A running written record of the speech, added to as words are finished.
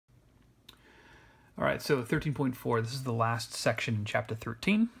All right, so 13.4, this is the last section in chapter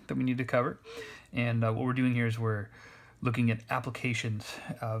 13 that we need to cover. And what we're doing here is we're looking at applications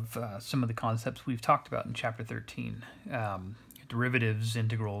of some of the concepts we've talked about in chapter 13. Derivatives,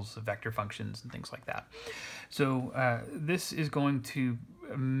 integrals, vector functions, and things like that. So this is going to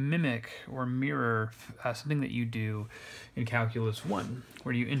mimic or mirror something that you do in Calculus 1,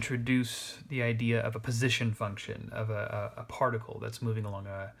 where you introduce the idea of a position function of a particle that's moving along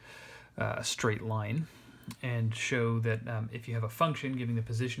a straight line, and show that if you have a function giving the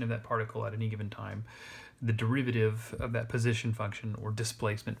position of that particle at any given time, the derivative of that position function, or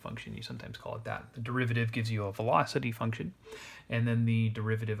displacement function, you sometimes call it that. The derivative gives you a velocity function, and then the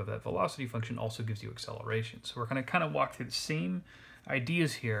derivative of that velocity function also gives you acceleration. So we're going to kind of walk through the same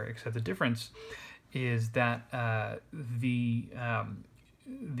ideas here, except the difference is that the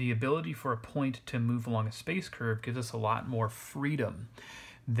ability for a point to move along a space curve gives us a lot more freedom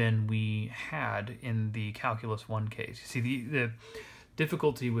than we had in the Calculus 1 case. You see, the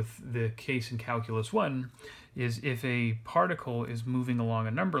difficulty with the case in Calculus 1 is if a particle is moving along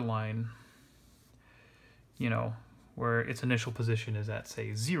a number line, you know, where its initial position is at,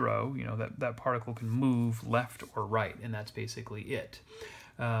 say, 0, you know, that particle can move left or right, and that's basically it.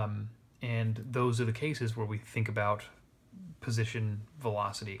 And those are the cases where we think about position,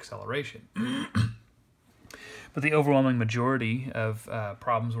 velocity, acceleration. But the overwhelming majority of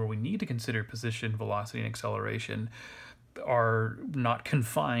problems where we need to consider position, velocity, and acceleration are not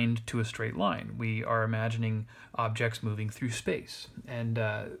confined to a straight line. We are imagining objects moving through space. And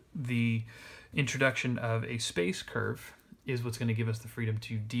the introduction of a space curve is what's going to give us the freedom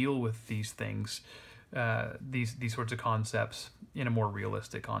to deal with these things, these sorts of concepts in a more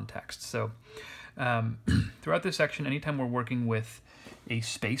realistic context. So throughout this section, anytime we're working with a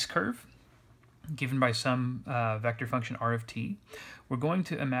space curve given by some vector function r of t, we're going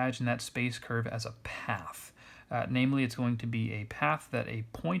to imagine that space curve as a path. Namely, it's going to be a path that a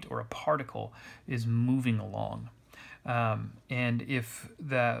point or a particle is moving along. And if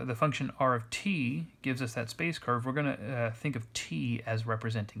the function r of t gives us that space curve, we're going to think of t as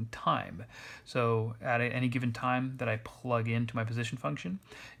representing time. So at any given time that I plug into my position function,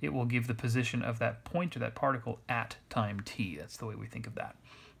 it will give the position of that point or that particle at time t. That's the way we think of that.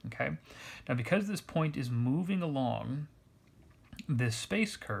 Okay. Now, because this point is moving along this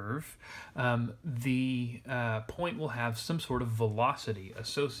space curve, the point will have some sort of velocity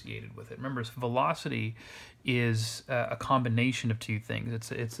associated with it. Remember, velocity is a combination of two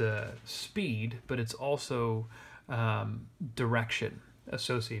things. It's a speed, but it's also direction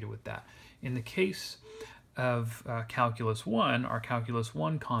associated with that. In the case of Calculus 1, our Calculus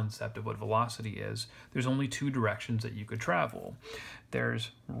 1 concept of what velocity is, there's only two directions that you could travel.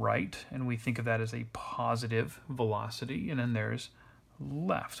 There's right, and we think of that as a positive velocity, and then there's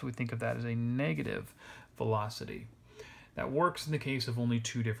left, so we think of that as a negative velocity. That works in the case of only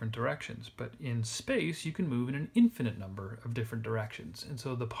two different directions, but in space you can move in an infinite number of different directions, and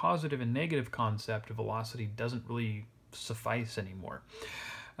so the positive and negative concept of velocity doesn't really suffice anymore.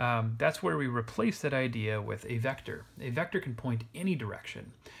 That's where we replace that idea with a vector. A vector can point any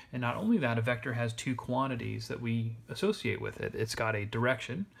direction. And not only that, a vector has two quantities that we associate with it. It's got a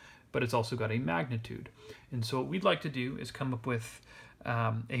direction, but it's also got a magnitude. And so what we'd like to do is come up with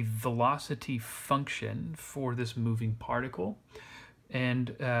a velocity function for this moving particle.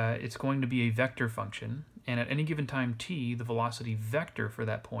 And it's going to be a vector function. And at any given time t, the velocity vector for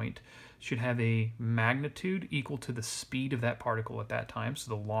that point should have a magnitude equal to the speed of that particle at that time. So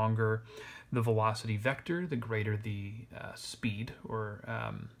the longer the velocity vector, the greater the speed, or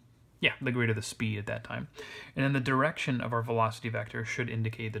the greater the speed at that time. And then the direction of our velocity vector should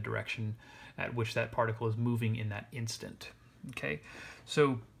indicate the direction at which that particle is moving in that instant. Okay,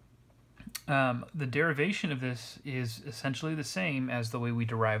 so the derivation of this is essentially the same as the way we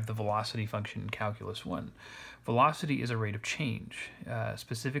derive the velocity function in Calculus 1. Velocity is a rate of change.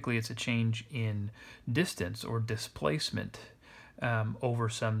 Specifically, it's a change in distance or displacement over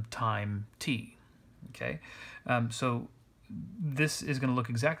some time t. Okay, so this is going to look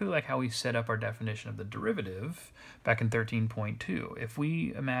exactly like how we set up our definition of the derivative back in 13.2. If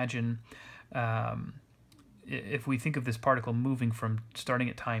we imagine if we think of this particle moving from starting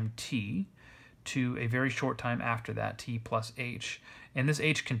at time t to a very short time after that, t plus h, and this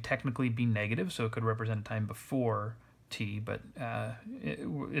h can technically be negative, so it could represent a time before t, but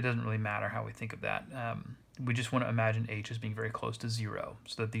it doesn't really matter how we think of that. We just want to imagine h as being very close to 0,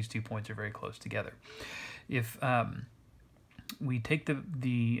 so that these 2 points are very close together. If we take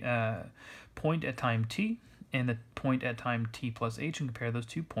the point at time t and the point at time t plus h and compare those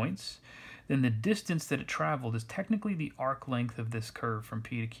 2 points, then the distance that it traveled is technically the arc length of this curve from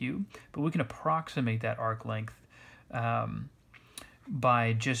P to Q, but we can approximate that arc length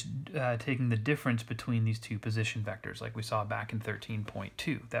by just taking the difference between these two position vectors, like we saw back in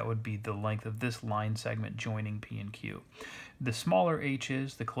 13.2. That would be the length of this line segment joining P and Q. The smaller h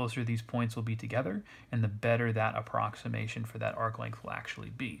is, the closer these points will be together, and the better that approximation for that arc length will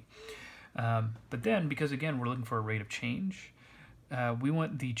actually be. But then, because again, we're looking for a rate of change, we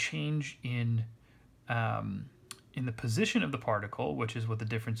want the change in the position of the particle, which is what the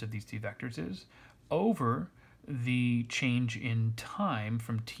difference of these two vectors is, over the change in time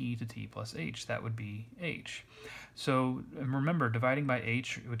from t to t plus h. That would be h. So remember, dividing by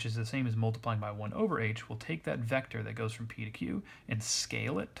h, which is the same as multiplying by 1 over h, will take that vector that goes from p to q and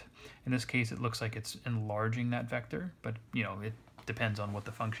scale it. In this case, it looks like it's enlarging that vector, but it depends on what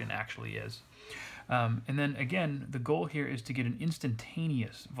the function actually is. And then again, the goal here is to get an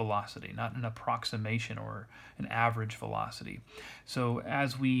instantaneous velocity, not an approximation or an average velocity. So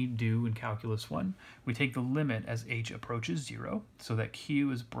as we do in Calculus 1, we take the limit as h approaches 0, so that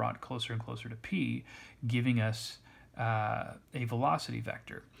q is brought closer and closer to p, giving us a velocity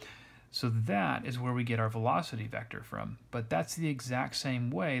vector. So that is where we get our velocity vector from, but that's the exact same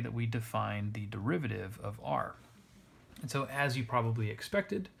way that we define the derivative of r. And so as you probably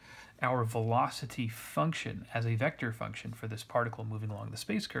expected, our velocity function as a vector function for this particle moving along the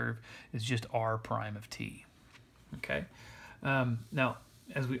space curve is just r prime of t. Okay. Now,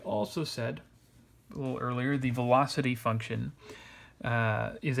 as we also said a little earlier, the velocity function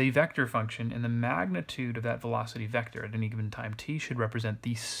is a vector function, and the magnitude of that velocity vector at any given time t should represent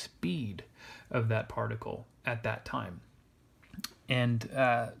the speed of that particle at that time. And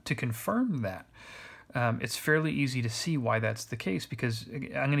to confirm that, it's fairly easy to see why that's the case, because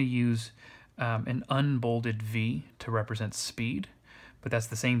I'm going to use an unbolded v to represent speed, but that's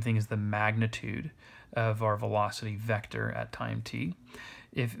the same thing as the magnitude of our velocity vector at time t.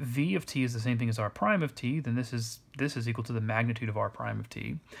 If v of t is the same thing as r prime of t, then this is equal to the magnitude of r prime of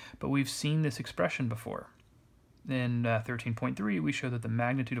t, but we've seen this expression before. In 13.3, we show that the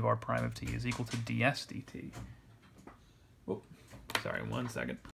magnitude of r prime of t is equal to ds dt. Oh, sorry, 1 second.